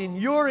exalted in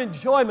your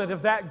enjoyment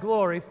of that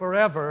glory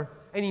forever.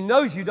 And He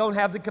knows you don't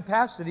have the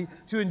capacity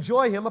to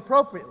enjoy Him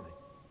appropriately.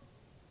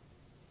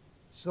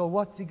 So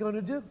what's He going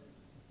to do?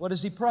 What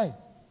does He pray?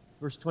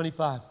 Verse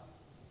 25.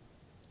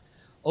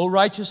 O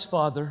righteous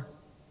Father,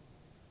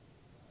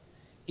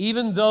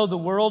 even though the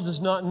world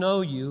does not know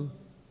you,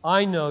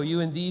 I know you,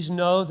 and these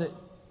know that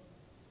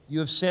you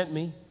have sent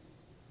me.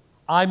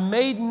 I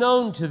made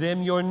known to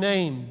them your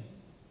name,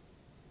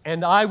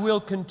 and I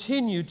will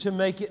continue to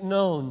make it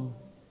known.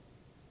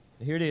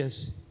 Here it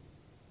is.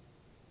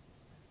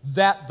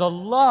 That the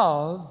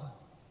love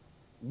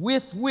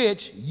with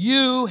which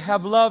you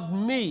have loved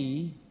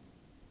me,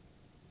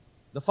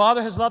 the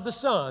Father has loved the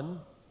Son,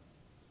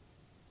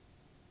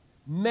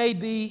 may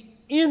be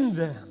in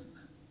them,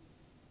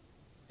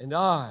 and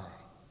I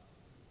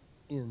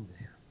in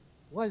them.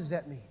 What does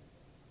that mean?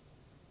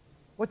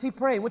 What's He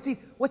praying?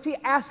 What's he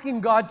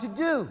asking God to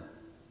do?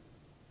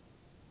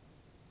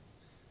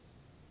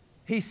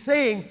 He's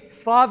saying,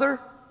 Father,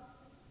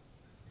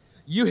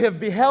 you have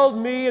beheld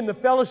me in the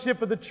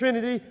fellowship of the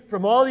Trinity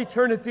from all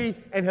eternity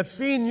and have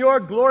seen your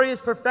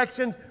glorious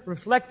perfections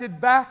reflected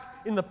back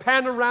in the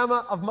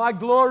panorama of my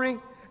glory,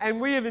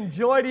 and we have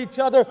enjoyed each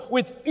other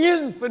with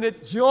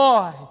infinite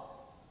joy.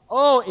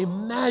 Oh,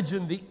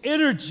 imagine the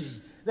energy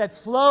that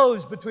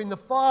flows between the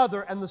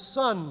Father and the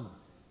Son,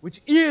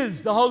 which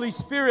is the Holy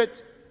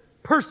Spirit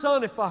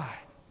personified.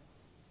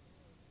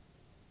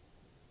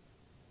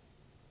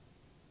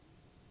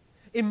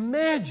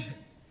 Imagine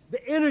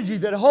the energy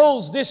that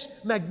holds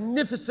this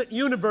magnificent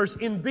universe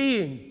in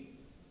being,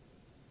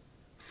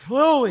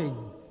 flowing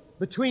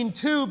between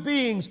two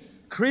beings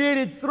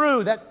created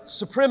through that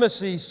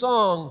supremacy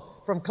song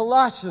from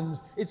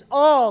Colossians. It's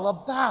all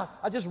about,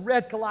 I just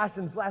read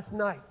Colossians last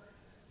night,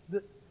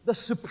 the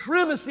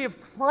supremacy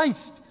of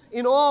Christ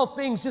in all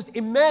things. Just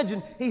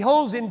imagine He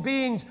holds in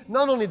beings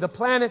not only the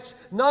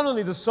planets, not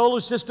only the solar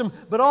system,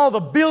 but all the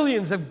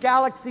billions of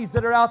galaxies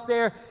that are out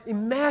there.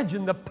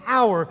 Imagine the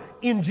power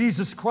in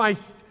Jesus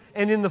Christ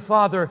and in the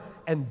Father,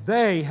 and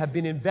they have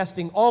been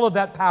investing all of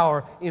that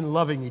power in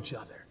loving each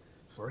other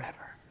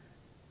forever.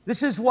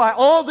 This is why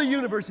all the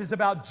universe is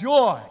about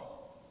joy.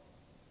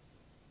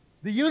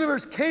 The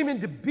universe came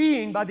into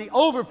being by the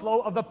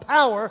overflow of the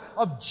power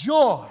of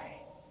joy.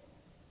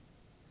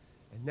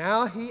 And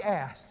now He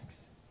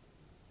asks,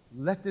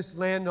 let this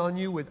land on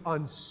you with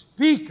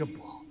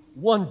unspeakable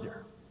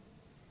wonder.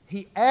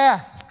 He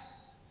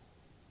asks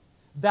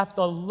that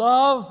the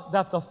love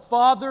that the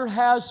Father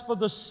has for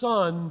the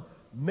Son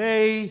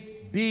may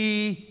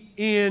be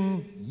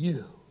in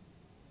you.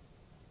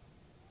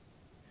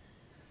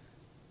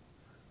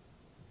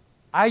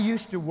 I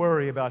used to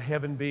worry about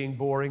heaven being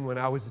boring when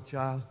I was a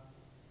child.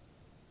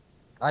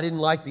 I didn't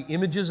like the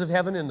images of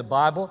heaven in the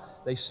Bible.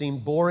 They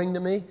seemed boring to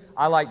me.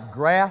 I like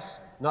grass,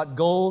 not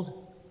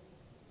gold.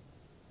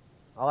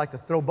 I like to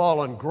throw ball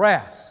on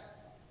grass.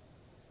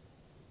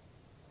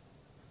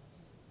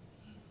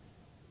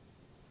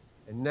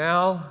 And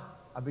now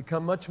I've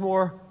become much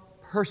more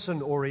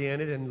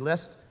person-oriented and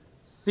less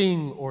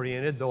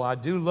thing-oriented, though I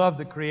do love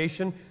the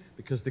creation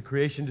because the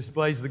creation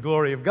displays the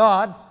glory of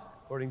God,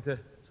 according to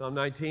Psalm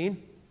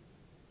 19.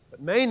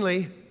 But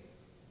mainly,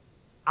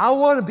 I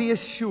want to be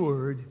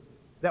assured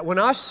that when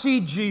I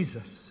see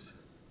Jesus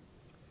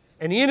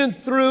and in and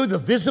through the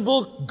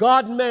visible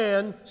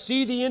God-man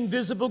see the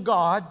invisible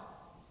God,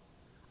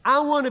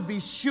 I want to be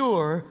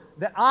sure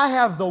that I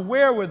have the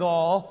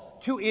wherewithal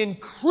to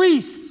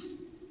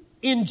increase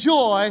in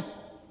joy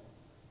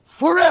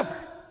forever.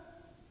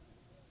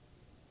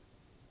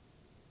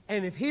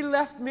 And if He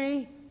left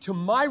me to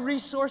my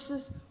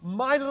resources,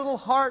 my little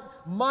heart,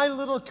 my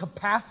little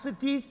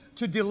capacities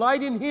to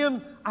delight in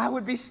Him, I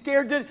would be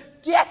scared to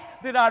death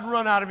that I'd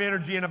run out of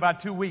energy in about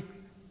 2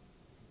 weeks.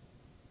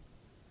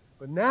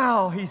 But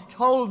now He's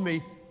told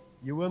me,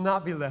 you will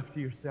not be left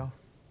to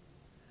yourself.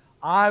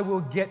 I will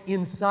get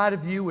inside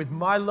of you with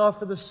my love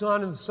for the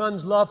Son and the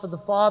Son's love for the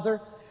Father.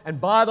 And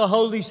by the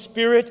Holy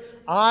Spirit,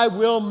 I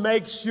will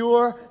make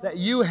sure that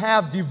you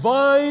have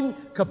divine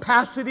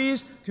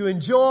capacities to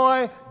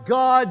enjoy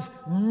God's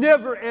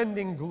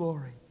never-ending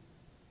glory.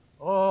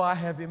 Oh, I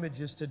have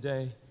images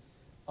today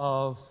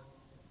of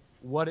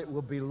what it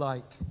will be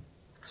like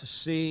to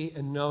see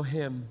and know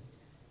Him.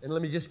 And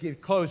let me just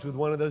close with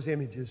one of those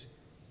images.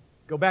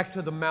 Go back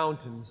to the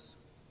mountains.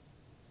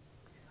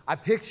 I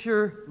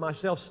picture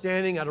myself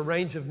standing at a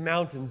range of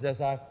mountains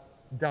as I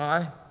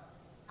die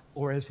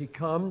or as He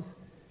comes.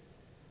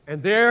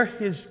 And there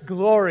His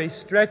glory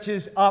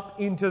stretches up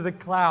into the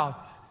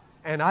clouds.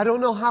 And I don't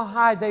know how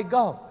high they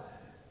go,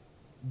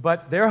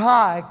 but they're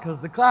high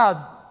because the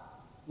cloud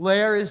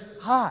layer is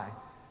high.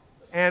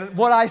 And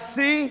what I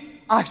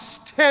see, I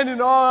stand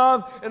in awe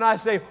of, and I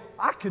say,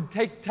 I could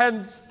take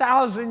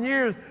 10,000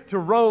 years to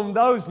roam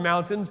those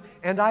mountains,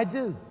 and I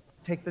do.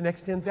 Take the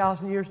next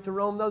 10,000 years to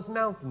roam those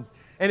mountains.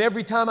 And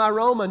every time I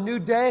roam a new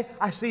day,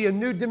 I see a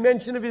new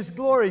dimension of His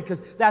glory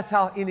because that's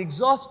how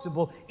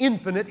inexhaustible,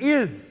 infinite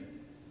is.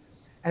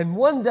 And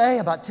one day,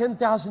 about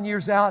 10,000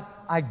 years out,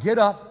 I get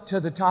up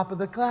to the top of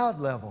the cloud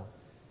level.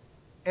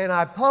 And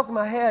I poke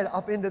my head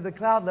up into the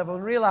cloud level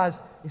and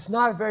realize it's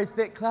not a very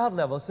thick cloud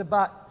level. It's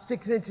about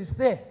 6 inches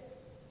thick.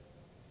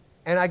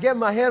 And I get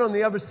my head on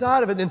the other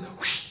side of it and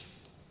whoosh,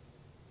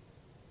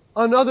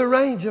 another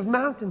range of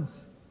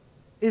mountains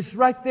is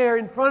right there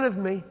in front of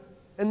me.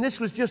 And this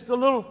was just a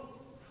little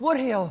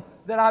foothill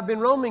that I've been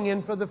roaming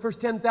in for the first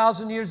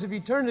 10,000 years of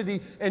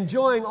eternity,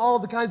 enjoying all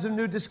the kinds of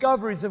new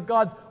discoveries of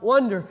God's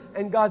wonder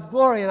and God's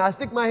glory. And I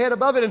stick my head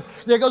above it, and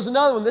there goes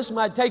another one. This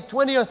might take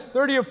 20 or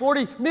 30 or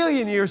 40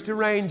 million years to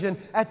range. And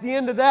at the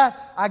end of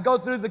that, I go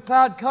through the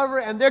cloud cover,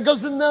 and there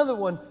goes another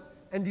one.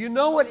 And do you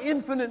know what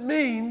infinite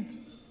means?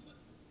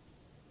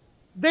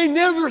 They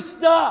never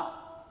stop.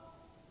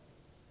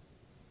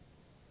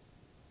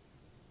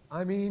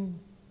 I mean,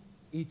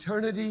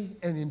 eternity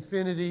and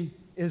infinity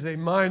is a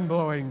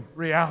mind-blowing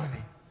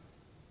reality.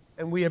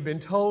 And we have been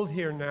told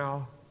here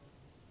now,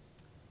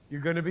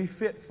 you're going to be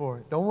fit for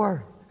it. Don't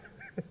worry.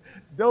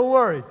 Don't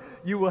worry.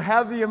 You will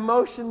have the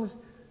emotions.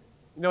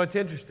 You know, it's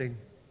interesting.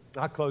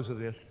 I'll close with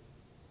this.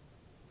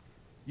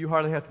 You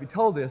hardly have to be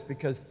told this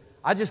because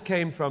I just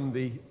came from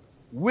the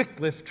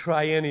Wycliffe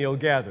Triennial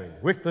Gathering.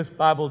 Wycliffe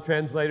Bible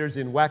Translators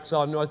in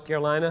Waxhaw, North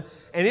Carolina.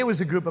 And it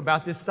was a group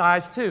about this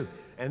size too.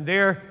 And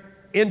their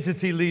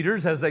entity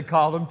leaders, as they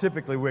call them,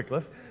 typically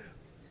Wycliffe,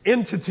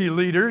 entity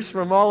leaders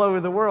from all over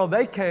the world,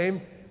 they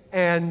came,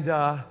 and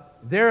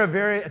they're a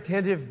very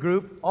attentive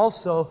group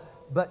also,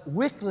 but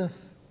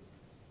Wycliffe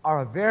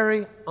are a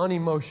very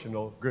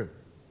unemotional group.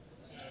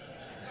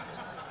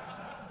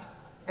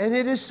 And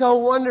it is so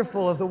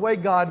wonderful of the way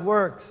God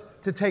works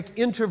to take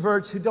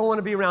introverts who don't want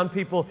to be around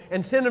people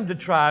and send them to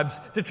tribes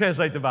to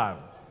translate the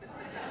Bible.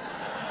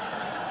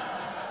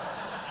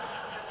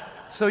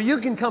 So you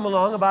can come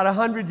along about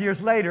 100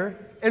 years later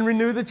and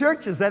renew the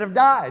churches that have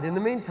died in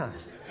the meantime.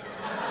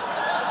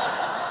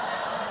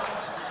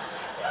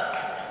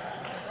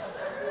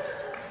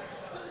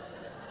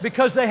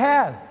 Because they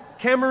have.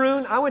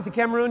 Cameroon, I went to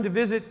Cameroon to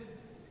visit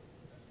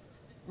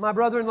my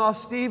brother-in-law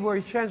Steve, where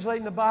he's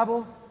translating the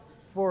Bible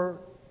for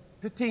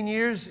 15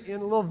 years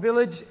in a little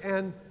village,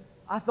 and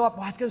I thought,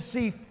 well, I was going to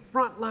see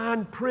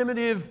frontline,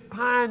 primitive,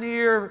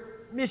 pioneer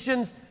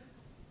missions.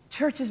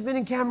 Church has been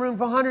in Cameroon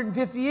for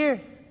 150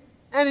 years,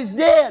 and it's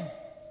dead.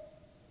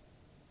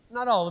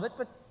 Not all of it,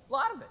 but a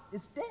lot of it.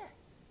 It's dead.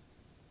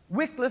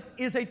 Wycliffe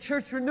is a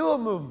church renewal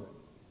movement.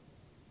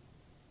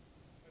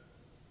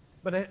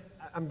 But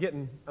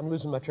I'm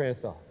losing my train of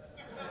thought.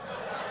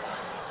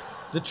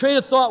 The train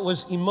of thought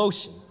was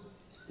emotion.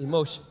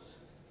 Emotion.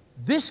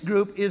 This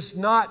group is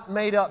not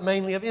made up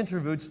mainly of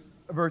introverts,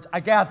 I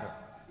gather.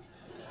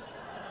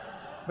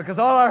 Because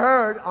all I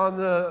heard on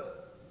the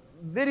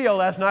video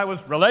last night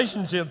was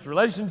relationships,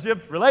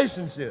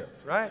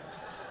 right?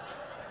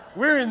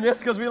 We're in this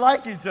because we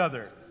like each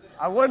other.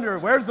 I wonder,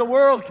 where's the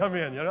world come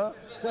in, you know?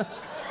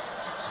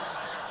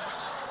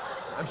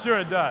 I'm sure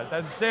it does,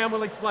 and Sam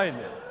will explain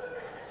it.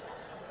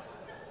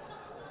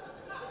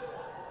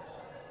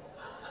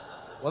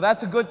 Well,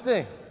 that's a good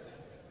thing.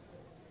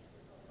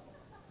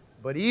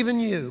 But even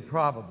you,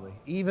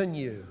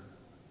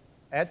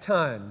 at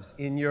times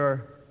in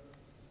your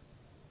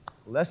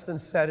less than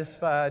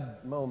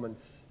satisfied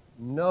moments,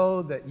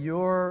 know that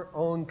your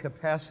own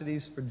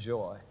capacities for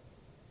joy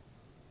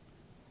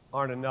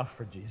aren't enough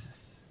for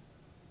Jesus.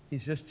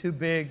 He's just too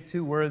big,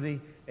 too worthy,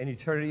 and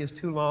eternity is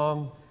too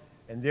long.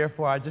 And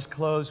therefore, I just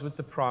close with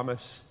the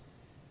promise.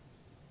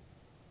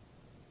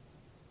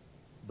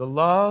 The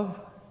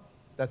love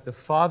that the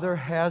Father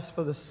has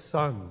for the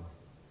Son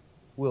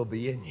will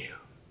be in you.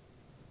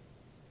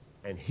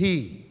 And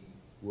He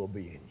will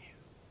be in you.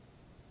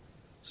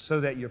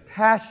 So that your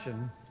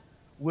passion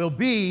will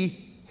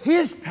be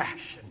His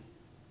passion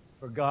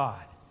for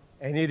God.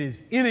 And it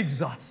is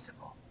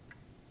inexhaustible.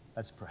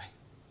 Let's pray.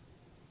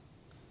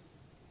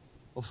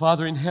 Oh,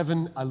 Father in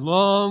heaven, I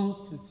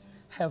long to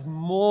have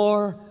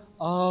more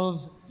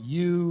of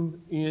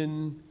you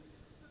in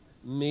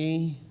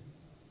me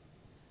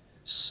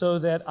so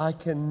that I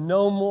can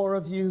know more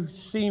of you,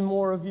 see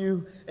more of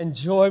you,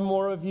 enjoy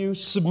more of you,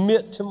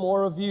 submit to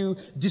more of you,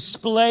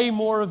 display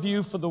more of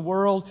you for the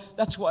world.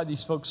 That's why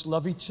these folks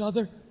love each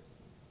other.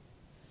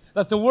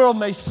 That the world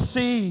may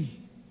see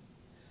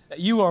that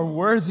you are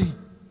worthy.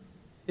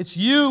 It's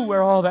you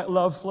where all that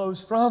love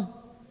flows from.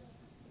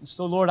 And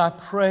so, Lord, I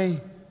pray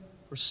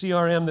for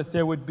CRM that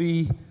there would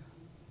be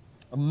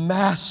a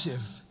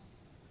massive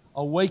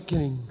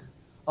awakening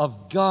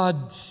of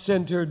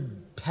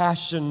God-centered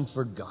passion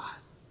for God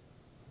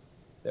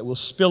that will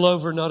spill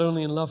over not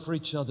only in love for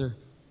each other,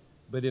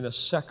 but in a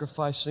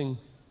sacrificing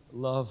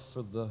love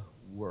for the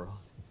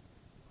world.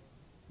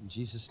 In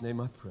Jesus'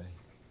 name I pray.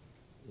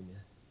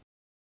 Amen.